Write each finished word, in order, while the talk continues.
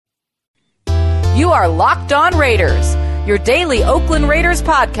You are Locked On Raiders, your daily Oakland Raiders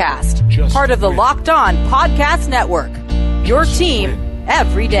podcast, part of the Locked On Podcast Network. Your team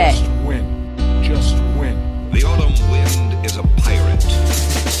every day. Just win. The autumn wind is a pirate,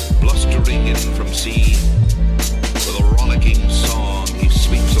 blustering in from sea. With a rollicking song he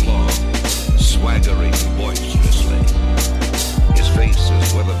sweeps along, swaggering boisterously. His face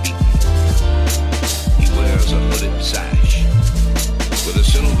is weather-beaten. He wears a hooded sash, with a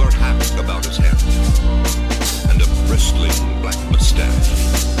silver hat about his head, and a bristling black mustache.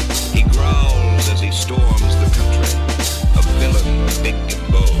 He growls as he storms the country, a villain big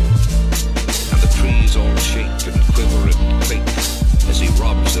and bold, and the trees all shake and quiver and quake as he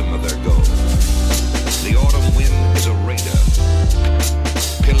robs them of their gold. The autumn wind is a raider,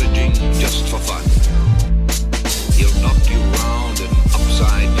 pillaging just for fun. He'll knock you round and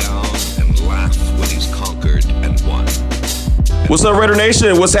upside down and laugh when he's conquered and won. What's up, Raider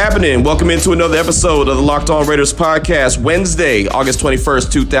Nation? What's happening? Welcome into another episode of the Locked On Raiders podcast, Wednesday, August 21st,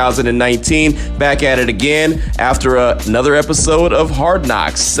 2019. Back at it again after another episode of Hard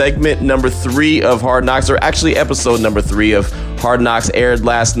Knocks. Segment number 3 of Hard Knocks, or actually episode number 3 of Hard Knocks aired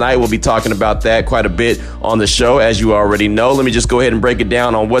last night. We'll be talking about that quite a bit on the show, as you already know. Let me just go ahead and break it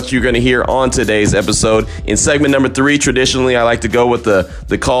down on what you're going to hear on today's episode. In segment number 3, traditionally, I like to go with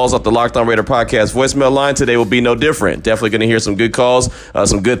the calls off the Locked On Raider podcast voicemail line. Today will be no different. Definitely going to hear some good calls,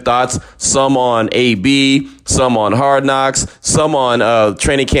 some good thoughts, some on AB, some on Hard Knocks, some on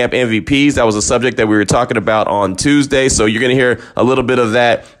training camp MVPs. That was a subject that we were talking about on Tuesday. So you're going to hear a little bit of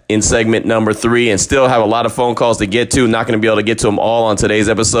that in segment number 3, and still have a lot of phone calls to get to. Not going to be able to get to them all on today's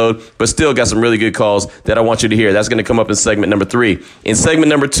episode, but still got some really good calls that I want you to hear. That's going to come up in segment number 3. In segment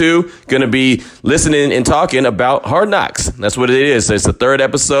number 2, going to be listening and talking about Hard Knocks. That's what it is. So it's the 3rd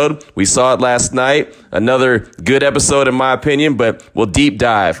episode. We saw it last night. Another good episode in my opinion, but we'll deep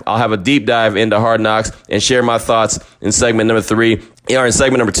dive. I'll have a deep dive into Hard Knocks and share my thoughts in segment number 3. Or in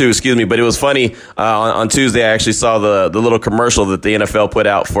segment number 2, excuse me. But it was funny. On Tuesday, I actually saw the little commercial that the NFL put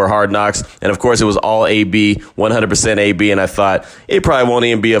out for Hard Knocks. And of course, it was all AB, 100% AB. And I thought it probably won't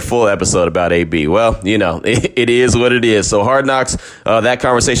even be a full episode about AB. Well, you know, it is what it is. So Hard Knocks, that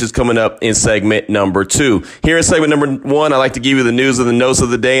conversation is coming up in segment number 2. Here in segment number 1, I like to give you the news and the notes of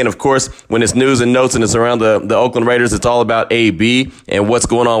the day. And of course, when it's news and notes and it's around the Oakland Raiders, it's all about AB and what's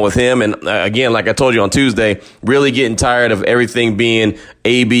going on with him. And again, like I told you on Tuesday, really getting tired of everything being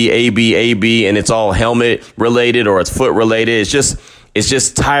AB, and it's all helmet related or it's foot related. It's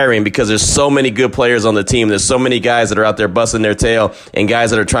just tiring because there's so many good players on the team. There's so many guys that are out there busting their tail and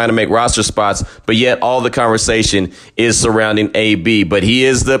guys that are trying to make roster spots, but yet all the conversation is surrounding AB. But he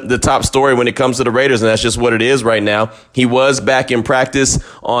is the top story when it comes to the Raiders, and that's just what it is right now. He was back in practice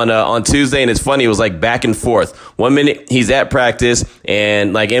on Tuesday, and it's funny. It was like back and forth. 1 minute he's at practice,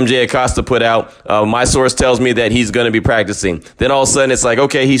 and like MJ Acosta put out, my source tells me that he's going to be practicing. Then all of a sudden it's like,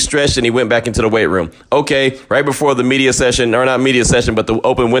 okay, he's stretched and he went back into the weight room. Okay, right before the media session, or not media session, but the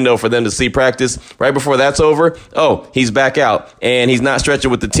open window for them to see practice, right before that's over, oh, he's back out and he's not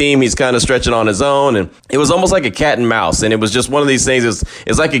stretching with the team. He's kind of stretching on his own, and it was almost like a cat and mouse, and it was just one of these things.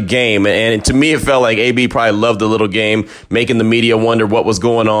 It's like a game, and to me it felt like AB probably loved the little game, making the media wonder what was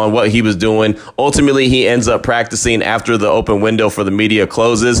going on, what he was doing. Ultimately, he ends up practicing after the open window for the media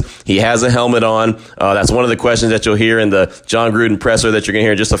closes. He has a helmet on. That's one of the questions that you'll hear in the John Gruden presser that you're going to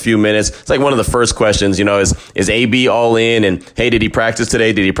hear in just a few minutes. It's like one of the first questions, you know, is AB all in? And hey, did he practice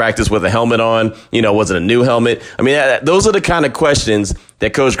today? Did he practice with a helmet on? You know, was it a new helmet? I mean, those are the kind of questions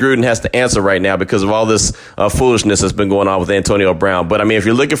that Coach Gruden has to answer right now because of all this foolishness that's been going on with Antonio Brown. But I mean, if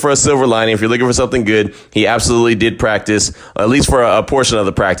you're looking for a silver lining, if you're looking for something good, he absolutely did practice, at least for a portion of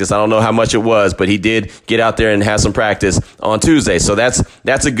the practice. I don't know how much it was, but he did get out there and have some practice on Tuesday. So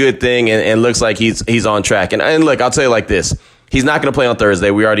that's a good thing, and looks like he's on track. And look, I'll tell you like this. He's not going to play on Thursday.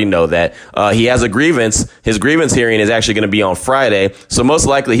 We already know that. He has a grievance. His grievance hearing is actually going to be on Friday. So most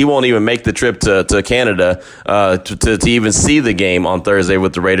likely he won't even make the trip to Canada to even see the game on Thursday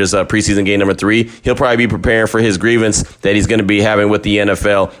with the Raiders, preseason game number 3. He'll probably be preparing for his grievance that he's going to be having with the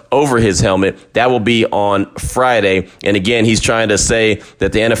NFL over his helmet. That will be on Friday. And again, he's trying to say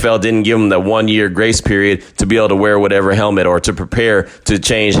that the NFL didn't give him the 1-year grace period to be able to wear whatever helmet or to prepare to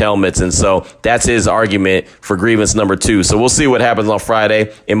change helmets. And so that's his argument for grievance number 2. So we'll see what happens on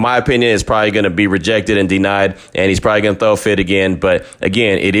Friday. In my opinion, it's probably going to be rejected and denied, and he's probably going to throw a fit again. But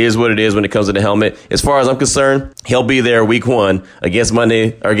again, it is what it is when it comes to the helmet. As far as I'm concerned, he'll be there week 1 against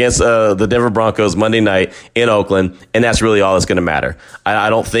the Denver Broncos Monday night in Oakland, and that's really all that's going to matter. I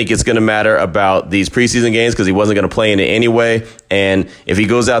don't think it's going to matter about these preseason games because he wasn't going to play in it anyway. And if he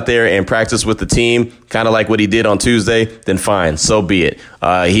goes out there and practice with the team, kind of like what he did on Tuesday, then fine, so be it.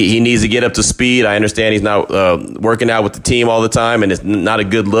 He needs to get up to speed. I understand he's not working out with the team all the time, and it's not a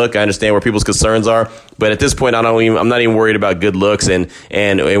good look. I understand where people's concerns are. But at this point, I'm not even worried about good looks and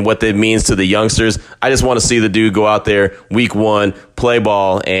what that means to the youngsters. I just want to see the dude go out there week one, play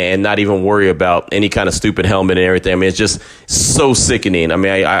ball, and not even worry about any kind of stupid helmet and everything. I mean, it's just so sickening. I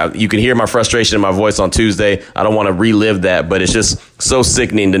mean, you can hear my frustration in my voice on Tuesday. I don't want to relive that, but it's just so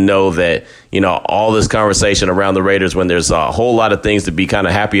sickening to know that, all this conversation around the Raiders when there's a whole lot of things to be kind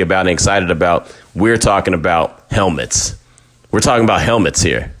of happy about and excited about. We're talking about helmets. We're talking about helmets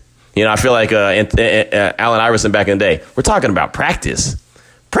here. I feel like Allen Iverson back in the day. We're talking about practice.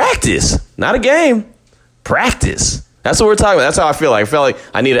 Practice, not a game. Practice. That's what we're talking about. That's how I feel like. I feel like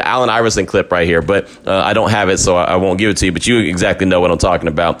I need an Allen Iverson clip right here, but I don't have it, so I won't give it to you. But you exactly know what I'm talking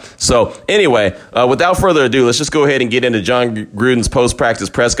about. So anyway, without further ado, let's just go ahead and get into Jon Gruden's post-practice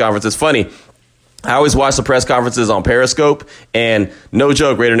press conference. It's funny. I always watch the press conferences on Periscope, and no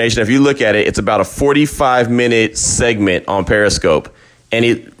joke, Raider Nation, if you look at it, it's about a 45-minute segment on Periscope, and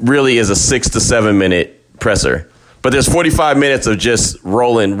it really is a 6 to 7 minute presser. But there's 45 minutes of just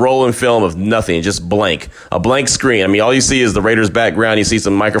rolling film of nothing, just a blank screen. I mean, all you see is the Raiders background. You see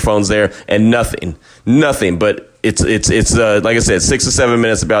some microphones there and nothing. But it's like I said, 6 to 7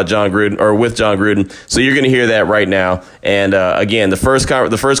 minutes about Jon Gruden or with Jon Gruden. So you're going to hear that right now. And again, the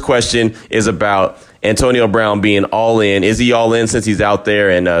first question is about Antonio Brown being all in. Is he all in since he's out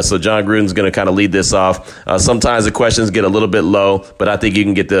there? And so Jon Gruden's going to kind of lead this off. Sometimes the questions get a little bit low, but I think you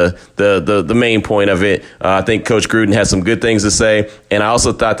can get the main point of it. I think Coach Gruden has some good things to say, and I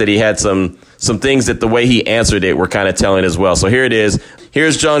also thought that he had some things that the way he answered it were kind of telling as well. So here it is.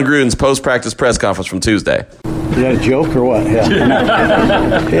 Here's Jon Gruden's post-practice press conference from Tuesday. Is that a joke or what? Yeah,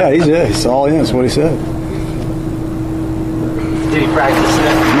 yeah, he's all in. That's what he said. Did he practice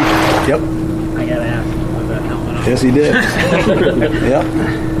it? Yep. I gotta ask. Was that helmet on? Yes, he did. Yep.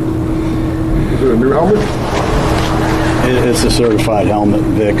 Is it a new helmet? It's a certified helmet,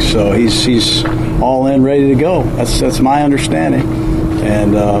 Vic. So he's all in, ready to go. That's my understanding,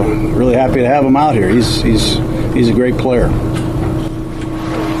 and really happy to have him out here. He's a great player.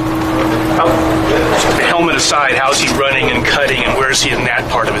 Helmet aside, how's he running and cutting, and where is he in that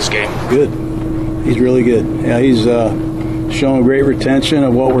part of his game? Good. He's really good. Yeah, he's showing great retention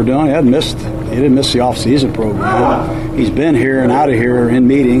of what we're doing. He didn't miss the off-season program. He's been here and out of here in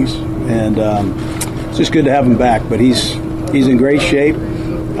meetings, and it's just good to have him back. But he's in great shape.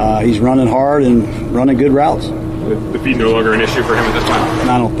 He's running hard and running good routes. The feet no longer an issue for him at this time?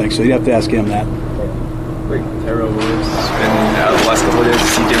 I don't think so. You'd have to ask him that. Tyrell Williams has been out the last couple of days.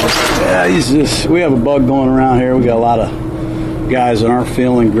 Is he dealing with something? We have a bug going around here. We got a lot of guys that aren't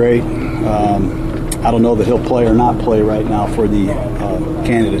feeling great. I don't know that he'll play or not play right now for the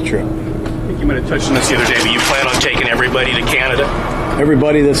Canada trip. I think you might have touched on this the other day, but you plan on taking everybody to Canada?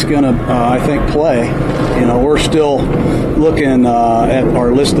 Everybody that's going to, I think, play. We're still looking at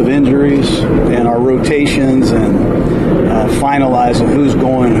our list of injuries and our rotations and finalizing who's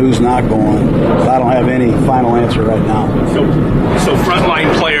going, who's not going. But I don't have any final answer right now. So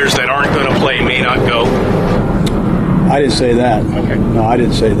frontline players that aren't going to play may not go? I didn't say that. Okay. No, I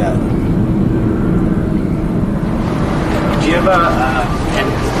didn't say that. Do you have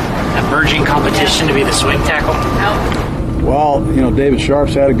an emerging competition to be the swing tackle? Well, David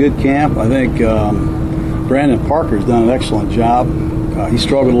Sharp's had a good camp. I think Brandon Parker's done an excellent job. He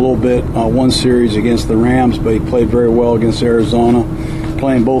struggled a little bit one series against the Rams, but he played very well against Arizona,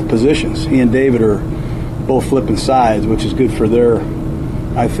 playing both positions. He and David are both flipping sides, which is good for their,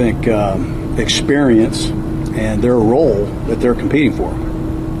 I think, experience and their role that they're competing for.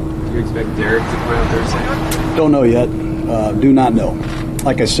 Do you expect Derek to play on Thursday? Don't know yet. Do not know.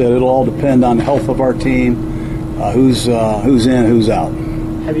 Like I said, it'll all depend on the health of our team, who's in, who's out.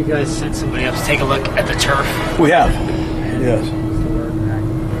 Have you guys sent somebody up to take a look at the turf? We have, yes.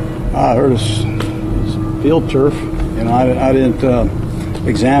 I heard it's field turf. I didn't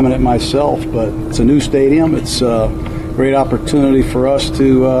examine it myself, but it's a new stadium. It's a great opportunity for us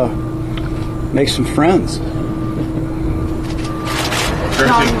to make some friends.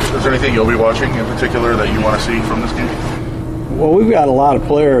 Is there anything you'll be watching in particular that you want to see from this game? Well, we've got a lot of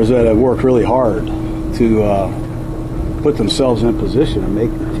players that have worked really hard to put themselves in position and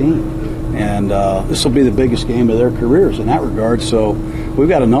make the team. And this will be the biggest game of their careers in that regard. So we've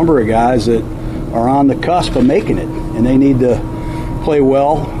got a number of guys that are on the cusp of making it, and they need to play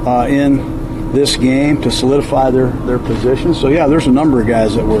well in this game to solidify their position. So, yeah, there's a number of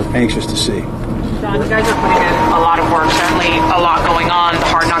guys that we're anxious to see. John, you guys are putting in a lot of work, certainly a lot going on, the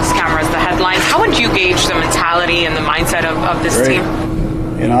Hard Knocks cameras, the headlines. How would you gauge the mentality and the mindset of this team?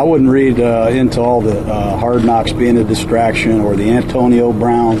 I wouldn't read into all the Hard Knocks being a distraction or the Antonio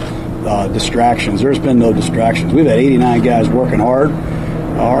Brown distractions. There's been no distractions. We've had 89 guys working hard.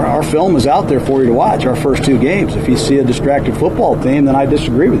 Our film is out there for you to watch, our first 2 games. If you see a distracted football team, then I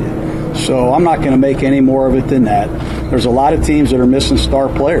disagree with you. So I'm not going to make any more of it than that. There's a lot of teams that are missing star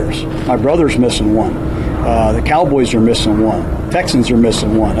players. My brother's missing one. The Cowboys are missing one. Texans are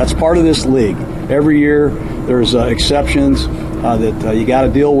missing one. That's part of this league. Every year there's exceptions that you got to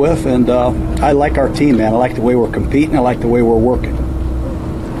deal with, and I like our team, man. I like the way we're competing. I like the way we're working.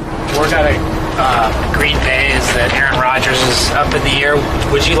 Word out of Green Bay is that Aaron Rodgers is up in the air.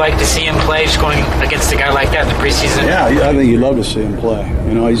 Would you like to see him play, just going against a guy like that in the preseason? Yeah, I think you'd love to see him play.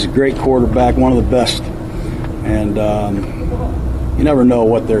 He's a great quarterback, one of the best. And you never know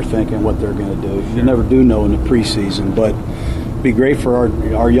what they're thinking, what they're going to do. You never do know in the preseason, but it'd be great for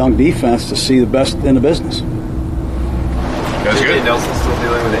our young defense to see the best in the business. That's good. Nelson still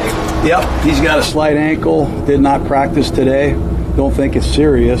dealing with the ankle? Yep, he's got a slight ankle. Did not practice today. Don't think it's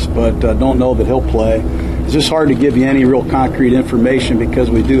serious, but don't know that he'll play. It's just hard to give you any real concrete information because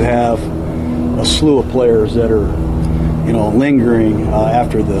we do have a slew of players that are, lingering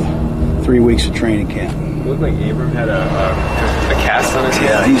after the 3 weeks of training camp. It looked like Abram had a cast on his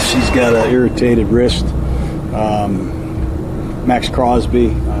hand. Yeah, he's got an irritated wrist. Max Crosby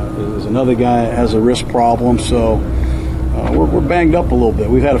is another guy that has a wrist problem, so we're banged up a little bit.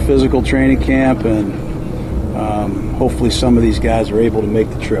 We've had a physical training camp, and hopefully some of these guys are able to make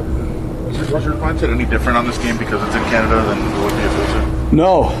the trip. Was your mindset any different on this game because it's in Canada than it would be if it was in?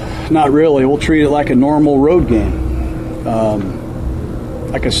 No, not really. We'll treat it like a normal road game.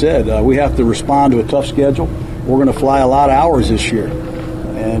 Like I said, we have to respond to a tough schedule. We're going to fly a lot of hours this year,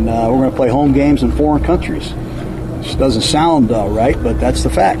 and we're going to play home games in foreign countries. This doesn't sound right, but that's the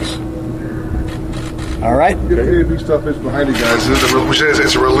facts. All right? Big stuff is behind you guys. Is it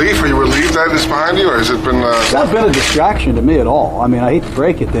a relief? Are you relieved that it's behind you, or has it been... It's not been a distraction to me at all. I mean, I hate to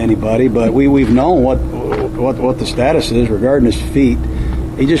break it to anybody, but we've known what the status is regarding his feet.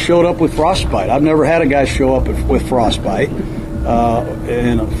 He just showed up with frostbite. I've never had a guy show up with frostbite.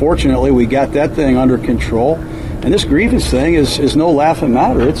 And unfortunately, we got that thing under control. And this grievance thing is no laughing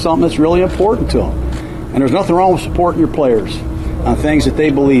matter. It's something that's really important to him. And there's nothing wrong with supporting your players on things that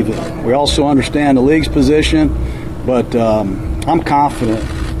they believe in. We also understand the league's position, but I'm confident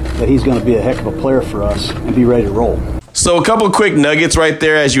that he's going to be a heck of a player for us and be ready to roll. So a couple of quick nuggets right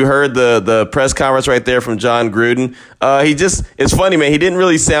there, as you heard the press conference right there from John Gruden. It's funny, man. He didn't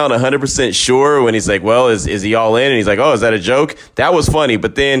really sound 100% sure when he's like, well, is he all in? And he's like, oh, is that a joke? That was funny.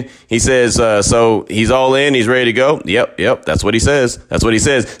 But then he says, so he's all in, he's ready to go. Yep. That's what he says.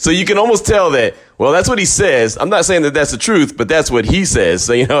 So you can almost tell that, well, that's what he says. I'm not saying that that's the truth, but that's what he says.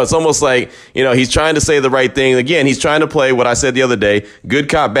 So, it's almost like, he's trying to say the right thing. Again, he's trying to play what I said the other day, good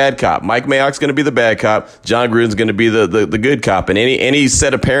cop, bad cop. Mike Mayock's going to be the bad cop. John Gruden's going to be the good cop. And any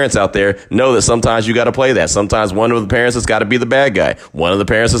set of parents out there know that sometimes you got to play that. Sometimes one of the parents has got to be the bad guy. One of the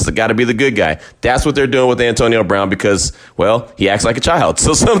parents has got to be the good guy. That's what they're doing with Antonio Brown because, well, he acts like a child.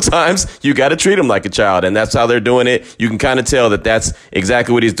 So sometimes you got to treat him like a child. And that's how they're doing it. You can kind of tell that that's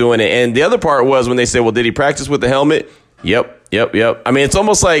exactly what he's doing. And the other part was when they said, well, did he practice with the helmet? Yep. I mean, it's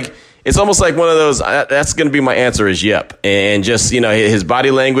almost like one of those, that's going to be my answer is yep. And just, his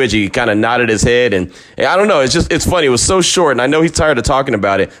body language, he kind of nodded his head. And I don't know, it's funny. It was so short. And I know he's tired of talking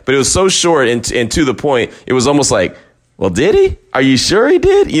about it, but it was so short and to the point. It was almost like, well, did he? Are you sure he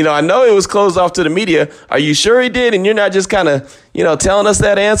did? I know it was closed off to the media. Are you sure he did? And you're not just kind of, telling us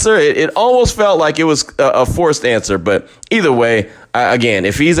that answer. It almost felt like it was a forced answer. But either way, again,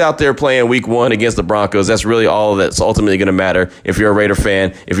 if he's out there playing week 1 against the Broncos, that's really all that's ultimately going to matter. If you're a Raider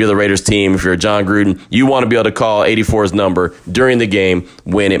fan, if you're the Raiders team, if you're John Gruden, you want to be able to call 84's number during the game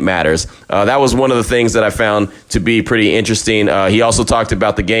when it matters. That was one of the things that I found to be pretty interesting. He also talked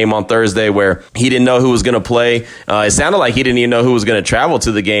about the game on Thursday where he didn't know who was going to play. It sounded like he didn't even know who was going to travel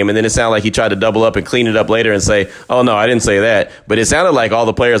to the game. And then it sounded like he tried to double up and clean it up later and say, oh, no, I didn't say that. But it sounded like all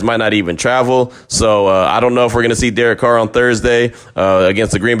the players might not even travel. So I don't know if we're going to see Derek Carr on Thursday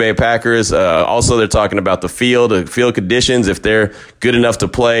against the Green Bay Packers. Also, they're talking about the field conditions, if they're good enough to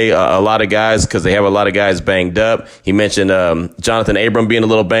play a lot of guys because they have a lot of guys banged up. He mentioned Jonathan Abram being a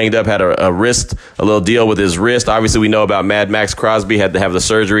little banged up, had a little deal with his wrist. Obviously, we know about Max Crosby, had to have the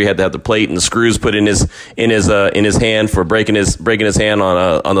surgery, had to have the plate and the screws put in his hand for breaking his his hand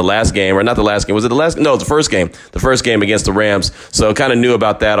on the last game, or not the last game. Was it the last? No, it was the first game. The first game against the Rams. So kind of knew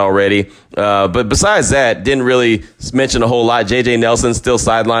about that already. But besides that, didn't really mention a whole lot. J.J. Nelson still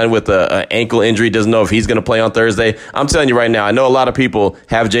sidelined with an ankle injury. Doesn't know if he's going to play on Thursday. I'm telling you right now, I know a lot of people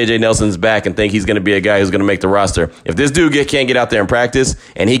have J.J. Nelson's back and think he's going to be a guy who's going to make the roster. If this dude can't get out there and practice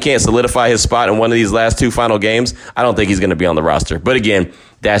and he can't solidify his spot in one of these last 2 final games, I don't think he's going to be on the roster. But again,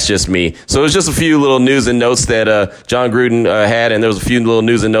 that's just me. So it's just a few little news and notes that John Gruden had, and there was a few little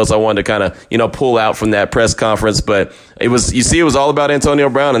news and notes I wanted to kind of pull out from that press conference. But it was all about Antonio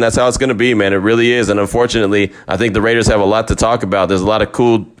Brown, and that's how it's going to be, man. It really is. And unfortunately, I think the Raiders have a lot to talk about. There's a lot of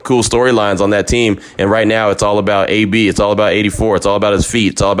cool storylines on that team, and right now it's all about AB. It's all about 84. It's all about his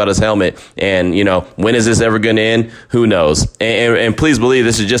feet. It's all about his helmet. And when is this ever going to end? Who knows? And please believe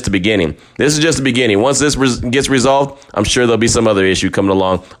this is just the beginning. This is just the beginning. Once this gets resolved, I'm sure there'll be some other issue coming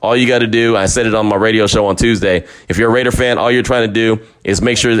along. All you got to do, I said it on my radio show on Tuesday, if you're a Raider fan, all you're trying to do is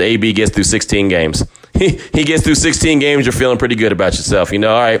make sure that AB gets through 16 games. He gets through 16 games, you're feeling pretty good about yourself. All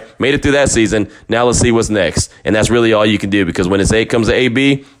right, made it through that season. Now let's see what's next. And that's really all you can do, because when it comes to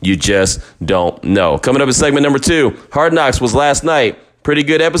AB, you just don't know. Coming up in segment number 2, Hard Knocks was last night. Pretty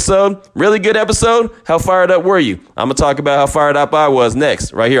good episode. Really good episode. How fired up were you? I'm going to talk about how fired up I was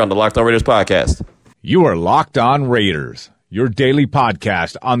next, right here on the Locked On Raiders podcast. You are Locked On Raiders, your daily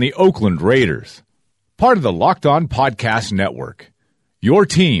podcast on the Oakland Raiders. Part of the Locked On Podcast Network. Your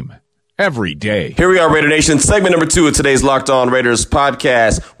team every day. Here we are, Raider Nation. Segment number 2 of today's Locked On Raiders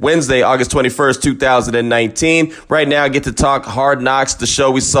podcast, Wednesday, August 21st, 2019. Right now, I get to talk Hard Knocks, the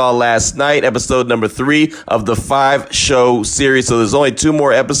show we saw last night, episode number 3 of the 5-show series. So there's only 2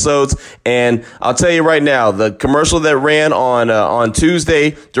 more episodes. And I'll tell you right now, the commercial that ran on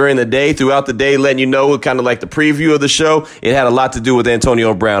Tuesday during the day, throughout the day, letting you know kind of like the preview of the show, it had a lot to do with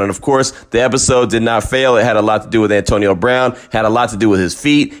Antonio Brown. And of course, the episode did not fail. It had a lot to do with Antonio Brown, had a lot to do with his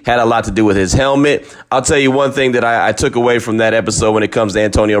feet, had a lot to do with his helmet. I'll tell you one thing that I took away from that episode when it comes to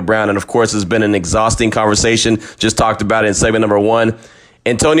Antonio Brown, and of course it's been an exhausting conversation, just talked about it in segment number 1.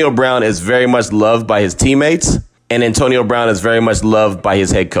 Antonio Brown is very much loved by his teammates, and Antonio Brown is very much loved by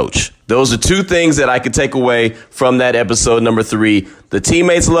his head coach. Those are 2 things that I could take away from that episode number 3. The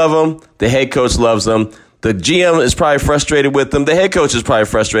teammates love him, the head coach loves him. The GM is probably frustrated with them. The head coach is probably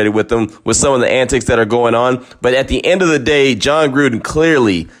frustrated with them, with some of the antics that are going on. But at the end of the day, John Gruden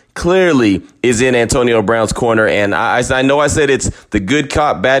clearly is in Antonio Brown's corner. And I know I said it's the good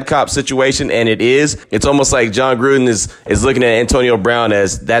cop, bad cop situation, and it is. It's almost like John Gruden is looking at Antonio Brown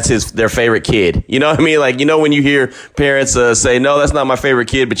as that's their favorite kid. You know what I mean? Like, when you hear parents say, no, that's not my favorite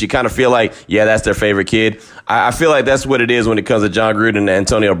kid, but you kind of feel like, yeah, that's their favorite kid. I feel like that's what it is when it comes to John Gruden and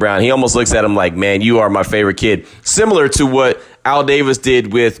Antonio Brown. He almost looks at him like, man, you are my favorite kid. Similar to what Al Davis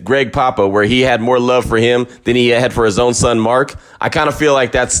did with Greg Papa, where he had more love for him than he had for his own son, Mark. I kind of feel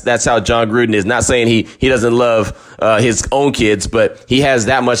like that's how John Gruden is. Not saying he doesn't love his own kids, but he has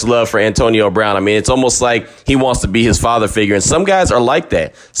that much love for Antonio Brown. I mean, it's almost like he wants to be his father figure. And some guys are like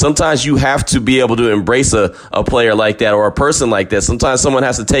that. Sometimes you have to be able to embrace a player like that or a person like that. Sometimes someone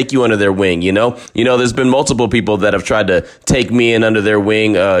has to take you under their wing, There's been multiple people that have tried to take me in under their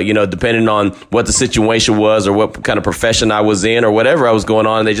wing, depending on what the situation was or what kind of profession I was in or whatever I was going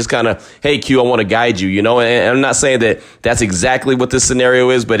on. And they just kind of, hey, Q, I want to guide you, And I'm not saying that that's exactly what this scenario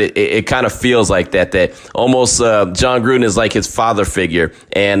is, but it kind of feels like that almost John Gruden is like his father figure,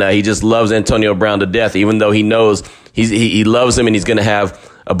 and he just loves Antonio Brown to death, even though he knows he loves him and he's going to have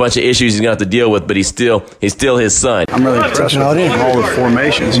a bunch of issues he's going to have to deal with, but he's still his son. I'm really impressed with all the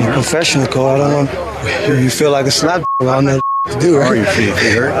formations. You're professional, Cole. I don't know. You feel like a slap. I don't know what to do, right? How are you feeling?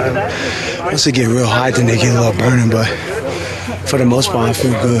 You hurt? Once they get real hot, then they get a little burning, but for the most part, I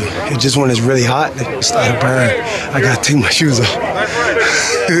feel good. It just when it's really hot, it started burning. I got to take my shoes off. Why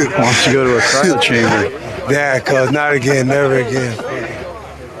don't you go to a cryo chamber? Yeah, Coach, not again, never again.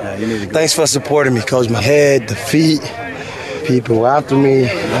 Yeah, you need to go. Thanks for supporting me, Coach. My head, the feet, people after me.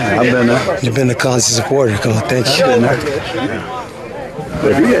 I've been there. You've been a constant supporter, Coach. Thank you. I've been there.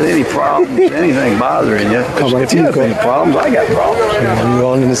 But if you got any problems, anything bothering you, if you have any problems, I got problems. We're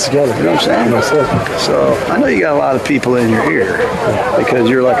all in this together. You know what I'm saying? So I know you got a lot of people in your ear because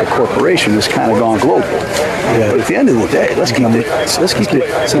you're like a corporation that's kind of gone global. Yeah. But at the end of the day, let's keep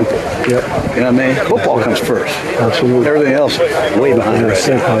it simple. Yep. You know what I mean? Football comes first. Absolutely. Everything else way behind it.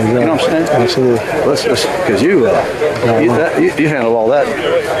 You know what I'm saying? Absolutely. Let's just because you handle all that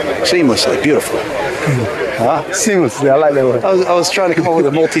seamlessly, beautifully. Huh? Seamlessly. I like that word. I was trying to come up with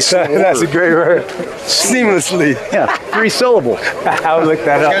a multi-syllable word. That's a great word. Seamlessly. Yeah, 3 syllables. I'll look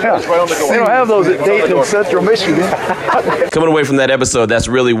that up. Yeah. They don't have those at Dayton, Central Michigan. Coming away from that episode, that's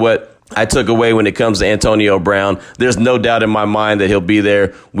really what I took away when it comes to Antonio Brown. There's no doubt in my mind that he'll be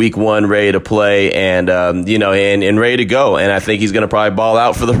there week 1, ready to play and ready to go. And I think he's going to probably ball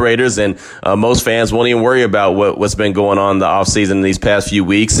out for the Raiders. And most fans won't even worry about what's been going on in the offseason in these past few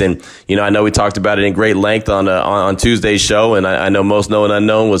weeks. And, I know we talked about it in great length on Tuesday's show. And I know Most Known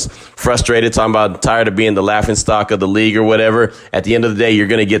Unknown was frustrated, talking about tired of being the laughing stock of the league or whatever. At the end of the day, you'll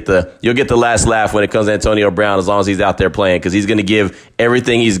get the last laugh when it comes to Antonio Brown, as long as he's out there playing, because he's going to give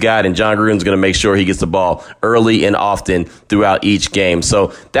everything he's got. And John Gruden's going to make sure he gets the ball early and often throughout each game.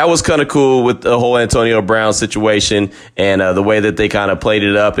 So that was kind of cool with the whole Antonio Brown situation and the way that they kind of played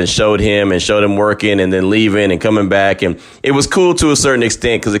it up and showed him working and then leaving and coming back. And it was cool to a certain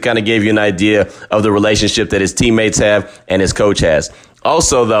extent because it kind of gave you an idea of the relationship that his teammates have and his coach has.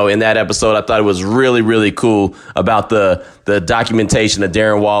 Also, though, in that episode, I thought it was really, really cool about the documentation of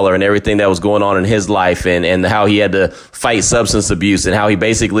Darren Waller and everything that was going on in his life and how he had to fight substance abuse and how he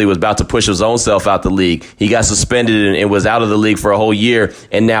basically was about to push his own self out the league. He got suspended and was out of the league for a whole year,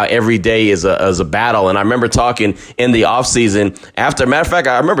 and now every day is a battle. And I remember talking in the offseason after. Matter of fact,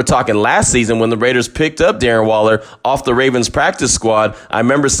 I remember talking last season when the Raiders picked up Darren Waller off the Ravens practice squad. I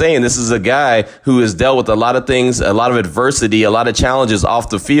remember saying this is a guy who has dealt with a lot of things, a lot of adversity, a lot of challenges off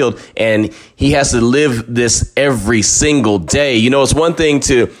the field, and he has to live this every single day. It's one thing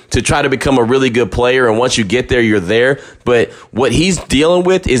to try to become a really good player, and once you get there, you're there. But what he's dealing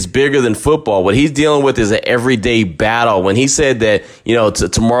with is bigger than football. What he's dealing with is an everyday battle. When he said that,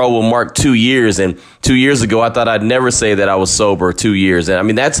 tomorrow will mark 2 years, and 2 years ago, I thought I'd never say that I was sober 2 years. And I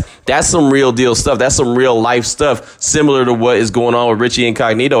mean, that's some real deal stuff. That's some real life stuff, similar to what is going on with Richie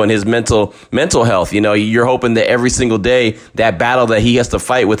Incognito and his mental health. You're hoping that every single day, that battle that he has to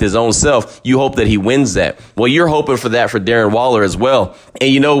fight with his own self, you hope that he wins that. Well, you're hoping for that for Darren Waller as well.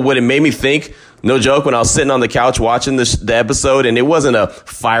 And you know what it made me think? No joke, when I was sitting on the couch watching the episode, and it wasn't a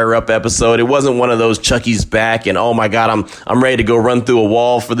fire-up episode. It wasn't one of those Chucky's back and, oh, my God, I'm ready to go run through a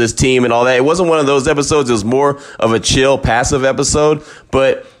wall for this team and all that. It wasn't one of those episodes. It was more of a chill, passive episode.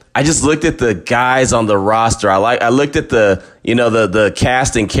 But I just looked at the guys on the roster. I looked at the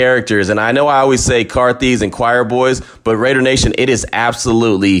cast and characters, and I know I always say car thieves and choir boys, but Raider Nation, it is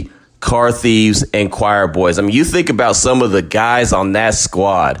absolutely car thieves and choir boys. I mean, you think about some of the guys on that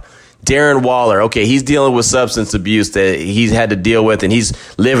squad. Darren Waller, okay, he's dealing with substance abuse that he's had to deal with, and he's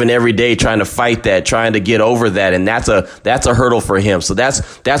living every day trying to fight that, trying to get over that, and that's a hurdle for him. So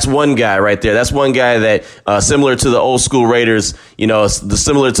that's one guy right there. That's one guy that similar to the old school Raiders,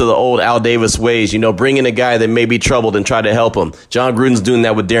 similar to the old Al Davis ways, bringing a guy that may be troubled and try to help him. John Gruden's doing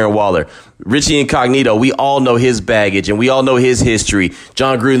that with Darren Waller. Richie Incognito, we all know his baggage and we all know his history.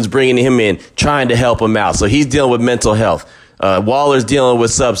 John Gruden's bringing him in, trying to help him out. So he's dealing with mental health. Waller's dealing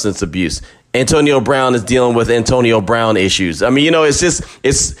with substance abuse. Antonio Brown is dealing with Antonio Brown issues. I mean,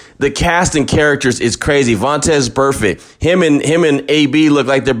 it's the cast and characters is crazy. Vontaze Burfict, him and AB look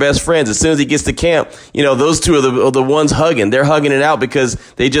like they're best friends. As soon as he gets to camp, those two are the ones hugging. They're hugging it out because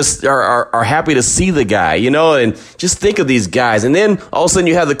they just are happy to see the guy, and just think of these guys. And then all of a sudden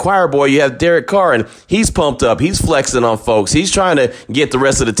you have the choir boy, you have Derek Carr, and he's pumped up. He's flexing on folks. He's trying to get the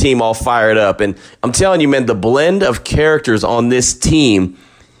rest of the team all fired up. And I'm telling you, man, the blend of characters on this team,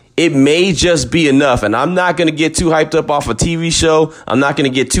 it may just be enough. And I'm not going to get too hyped up off a TV show. I'm not going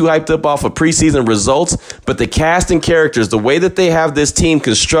to get too hyped up off of preseason results. But the cast and characters, the way that they have this team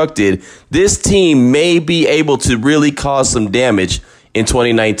constructed, this team may be able to really cause some damage in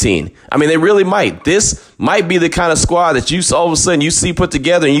 2019. I mean, they really might. This might be the kind of squad that you all of a sudden you see put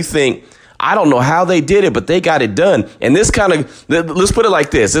together and you think, I don't know how they did it, but they got it done. And this let's put it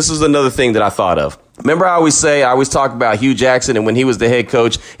like this. This is another thing that I thought of. Remember, I always talk about Hugh Jackson and when he was the head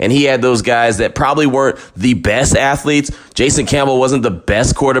coach and he had those guys that probably weren't the best athletes. Jason Campbell wasn't the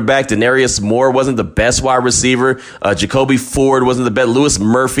best quarterback. Denarius Moore wasn't the best wide receiver. Jacoby Ford wasn't the best. Lewis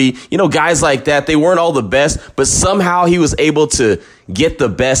Murphy, guys like that. They weren't all the best, but somehow he was able to get the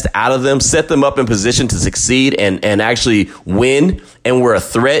best out of them, set them up in position to succeed and actually win and were a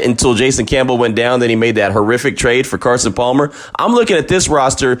threat until Jason Campbell went down. Then he made that horrific trade for Carson Palmer. I'm looking at this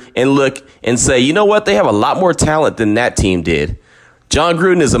roster and look and say, you know what? They have a lot more talent than that team did. John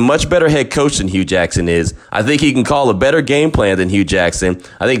Gruden is a much better head coach than Hugh Jackson is. I think he can call a better game plan than Hugh Jackson.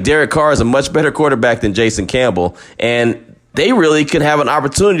 I think Derek Carr is a much better quarterback than Jason Campbell. And they really could have an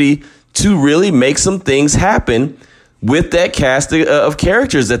opportunity to really make some things happen with that cast of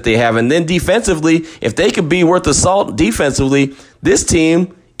characters that they have. And then defensively, if they could be worth the salt defensively, this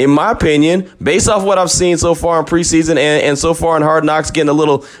team, in my opinion, based off what I've seen so far in preseason and so far in Hard Knocks, getting a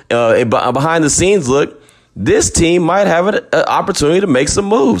little behind the scenes look, this team might have an opportunity to make some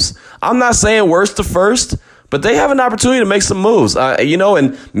moves. I'm not saying worst to first, but they have an opportunity to make some moves.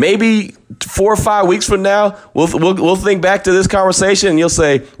 And maybe 4 or 5 weeks from now, we'll think back to this conversation and you'll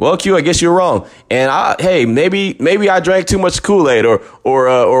say, well, Q, I guess you're wrong. And maybe I drank too much Kool-Aid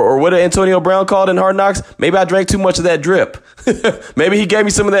or what did Antonio Brown call it in Hard Knocks? Maybe I drank too much of that drip. Maybe he gave me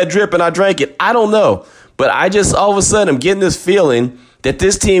some of that drip and I drank it. I don't know. But I just all of a sudden I'm getting this feeling that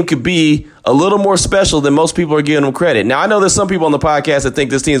this team could be a little more special than most people are giving them credit. Now, I know there's some people on the podcast that think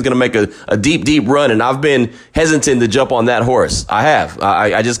this team is going to make a deep, deep run, and I've been hesitant to jump on that horse. I have.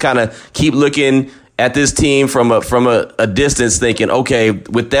 I just kind of keep looking at this team from a distance thinking, okay,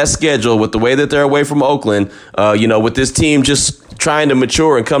 with that schedule, with the way that they're away from Oakland, with this team just trying to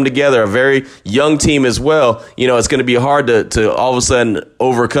mature and come together, a very young team as well, it's going to be hard to all of a sudden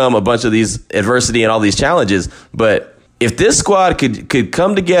overcome a bunch of these adversity and all these challenges. But if this squad could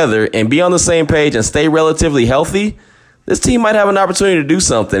come together and be on the same page and stay relatively healthy, this team might have an opportunity to do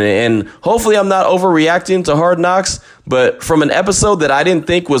something. And hopefully I'm not overreacting to Hard Knocks, but from an episode that I didn't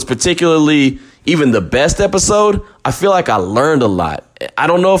think was particularly even the best episode, I feel like I learned a lot. I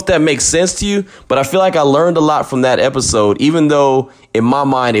don't know if that makes sense to you, but I feel like I learned a lot from that episode, even though in my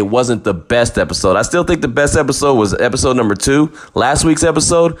mind it wasn't the best episode. I still think the best episode was episode number 2, last week's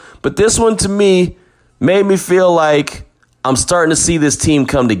episode. But this one to me made me feel like I'm starting to see this team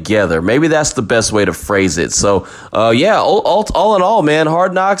come together. Maybe that's the best way to phrase it. So, all in all, man,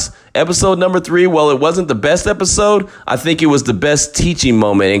 Hard Knocks, episode number 3, well, it wasn't the best episode. I think it was the best teaching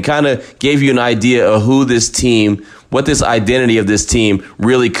moment and kind of gave you an idea of who this team, what this identity of this team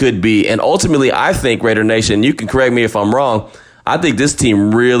really could be. And ultimately, I think, Raider Nation, you can correct me if I'm wrong, I think this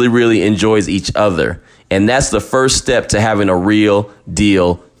team really, really enjoys each other. And that's the first step to having a real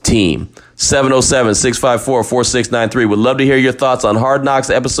deal team. 707-654-4693. Would love to hear your thoughts on Hard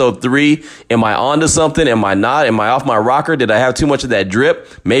Knocks episode 3. Am I on to something? Am I not? Am I off my rocker? Did I have too much of that drip?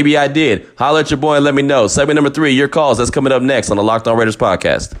 Maybe I did. Holler at your boy and let me know. Segment number 3, your calls. That's coming up next on the Locked On Raiders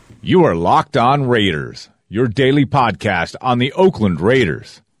podcast. You are Locked On Raiders, your daily podcast on the Oakland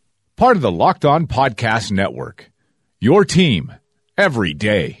Raiders. Part of the Locked On Podcast Network. Your team every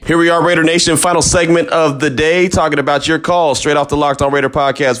day. Here we are, Raider Nation, final segment of the day, talking about your calls straight off the Locked On Raider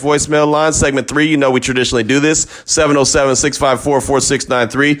podcast voicemail line. Segment 3, we traditionally do this,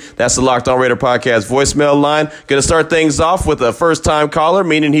 707-654-4693. That's the Locked On Raider podcast voicemail line. Going to start things off with a first-time caller,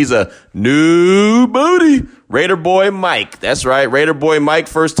 meaning he's a new booty. Raider Boy Mike. That's right, Raider Boy Mike,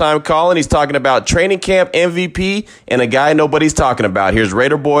 first-time calling. He's talking about training camp MVP and a guy nobody's talking about. Here's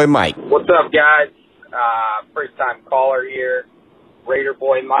Raider Boy Mike. What's up, guys? First-time caller here. Raider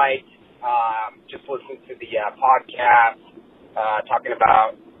Boy Mike, just listened to the podcast talking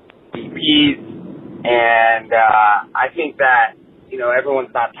about VPs, and I think that,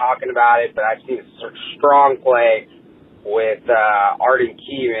 everyone's not talking about it, but I've seen a sort of strong play with Arden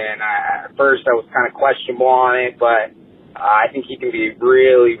Key, man. At first I was kind of questionable on it, but I think he can be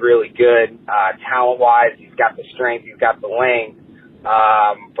really, really good talent-wise. He's got the strength, he's got the length,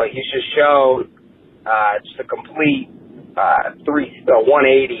 but he's just showed just a complete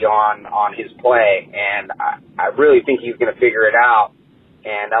 180 on his play, and I really think he's going to figure it out.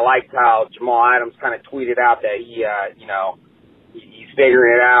 And I liked how Jamal Adams kind of tweeted out that he's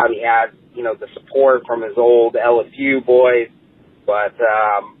figuring it out. He has the support from his old LSU boys, but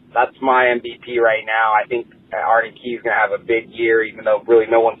that's my MVP right now. I think Arden Key is going to have a big year, even though really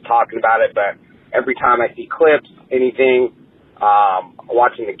no one's talking about it. But every time I see clips, anything,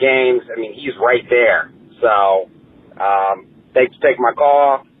 watching the games, he's right there. So. Thanks for taking my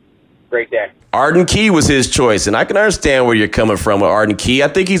call. Great day. Arden Key was his choice, and I can understand where you're coming from with Arden Key. I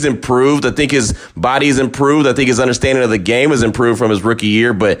think he's improved. I think his body's improved. I think his understanding of the game has improved from his rookie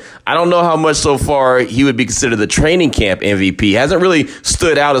year, but I don't know how much so far he would be considered the training camp MVP. He hasn't really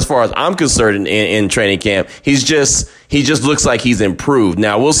stood out as far as I'm concerned in training camp. He just looks like he's improved.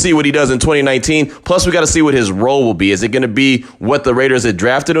 Now, we'll see what he does in 2019. Plus, we got to see what his role will be. Is it going to be what the Raiders had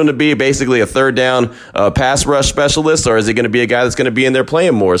drafted him to be, basically a third down pass rush specialist, or is it going to be a guy that's going to be in there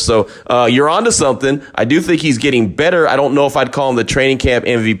playing more? So you're on to something. I do think he's getting better. I don't know if I'd call him the training camp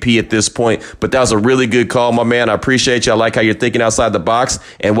MVP at this point, but that was a really good call, my man. I appreciate you. I like how you're thinking outside the box,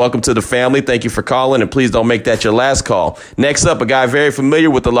 and welcome to the family. Thank you for calling, and please don't make that your last call. Next up, a guy very familiar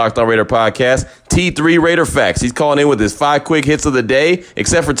with the Locked On Raider podcast, T3 Raider Facts. He's calling in with his 5 quick hits of the day,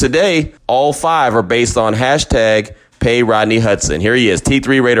 except for today, all 5 are based on hashtag Pay Rodney Hudson. Here he is,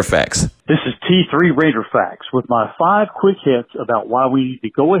 T3 Raider Facts. This is T3 Raider Facts with my 5 quick hits about why we need to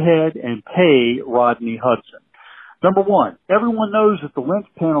go ahead and pay Rodney Hudson. Number 1, everyone knows that the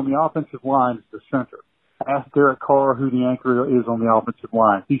linchpin on the offensive line is the center. Ask Derek Carr who the anchor is on the offensive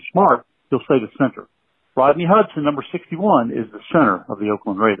line. If he's smart, he'll say the center. Rodney Hudson, number 61, is the center of the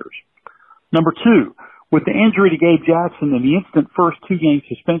Oakland Raiders. Number 2, With the injury to Gabe Jackson and the instant first 2-game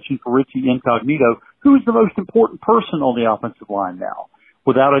suspension for Richie Incognito, who is the most important person on the offensive line now?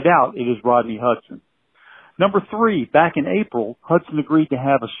 Without a doubt, it is Rodney Hudson. Number 3, back in April, Hudson agreed to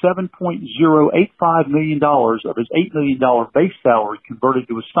have a $7.085 million of his $8 million base salary converted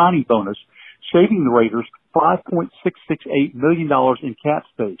to a signing bonus, saving the Raiders $5.668 million in cap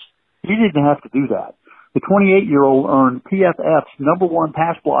space. He didn't have to do that. The 28-year-old earned PFF's number 1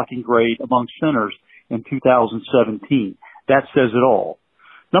 pass blocking grade among centers in 2017. That says it all.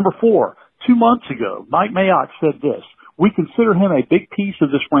 Number 4, 2 months ago, Mike Mayock said this: "We consider him a big piece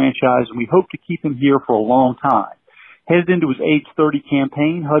of this franchise, and we hope to keep him here for a long time." Headed into his age 30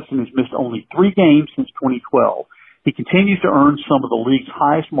 campaign, Hudson has missed only 3 games since 2012. He continues to earn some of the league's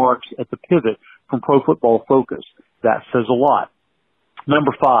highest marks at the pivot from Pro Football Focus. That says a lot.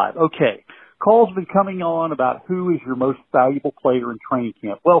 Number 5, okay, calls have been coming on about who is your most valuable player in training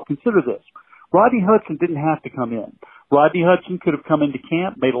camp. Well, consider this. Rodney Hudson didn't have to come in. Rodney Hudson could have come into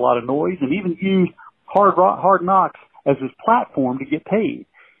camp, made a lot of noise, and even used Hard Knocks as his platform to get paid.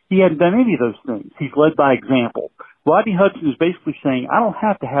 He hadn't done any of those things. He's led by example. Rodney Hudson is basically saying, I don't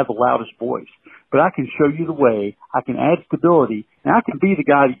have to have the loudest voice, but I can show you the way, I can add stability, and I can be the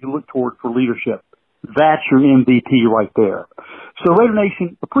guy that you look toward for leadership. That's your MVP right there. So Raider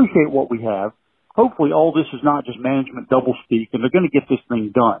Nation, appreciate what we have. Hopefully all this is not just management doublespeak, and they're going to get this thing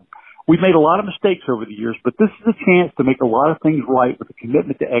done. We've made a lot of mistakes over the years, but this is a chance to make a lot of things right with a